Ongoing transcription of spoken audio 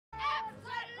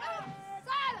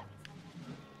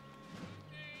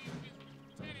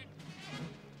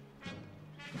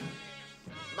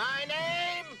My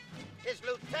name is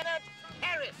Lieutenant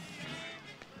Harris,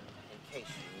 in case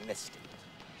you missed it.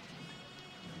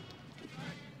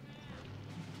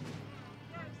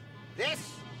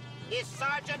 This is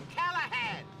Sergeant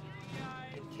Callahan,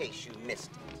 in case you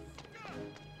missed it.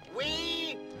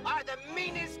 We are the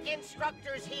meanest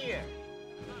instructors here.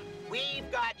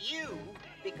 We've got you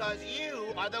because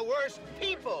you are the worst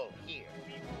people here.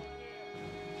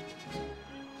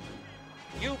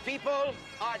 You people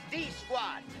are D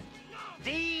Squad.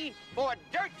 D for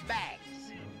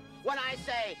dirtbags. When I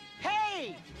say,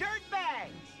 hey,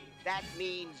 dirtbags, that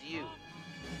means you.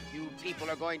 You people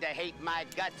are going to hate my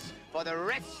guts for the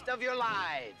rest of your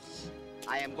lives.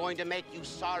 I am going to make you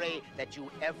sorry that you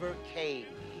ever came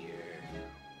here.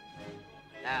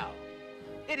 Now,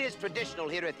 it is traditional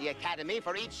here at the Academy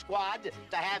for each squad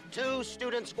to have 2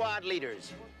 student squad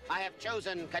leaders. I have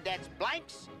chosen Cadets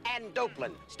Blanks and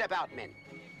Dopeland. Step out, men.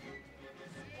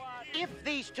 If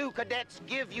these 2 cadets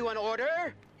give you an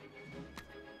order,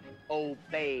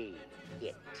 obey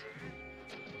it.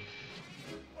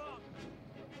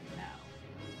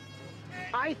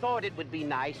 I thought it would be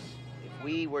nice if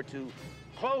we were to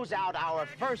close out our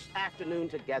first afternoon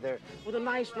together with a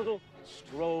nice little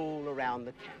stroll around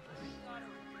the campus.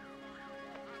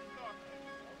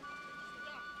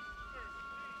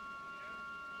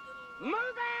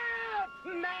 Move out,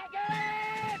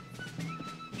 maggots!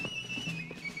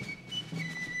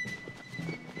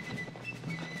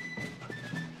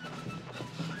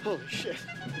 Holy shit,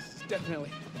 this is definitely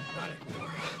not a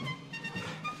war.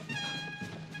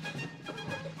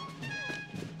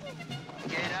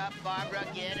 Get up, Barbara,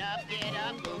 get up, get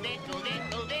up. Move it, move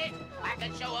it, move it. I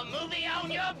can show a movie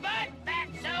on your butt,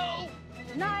 fatso.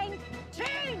 19,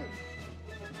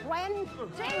 20.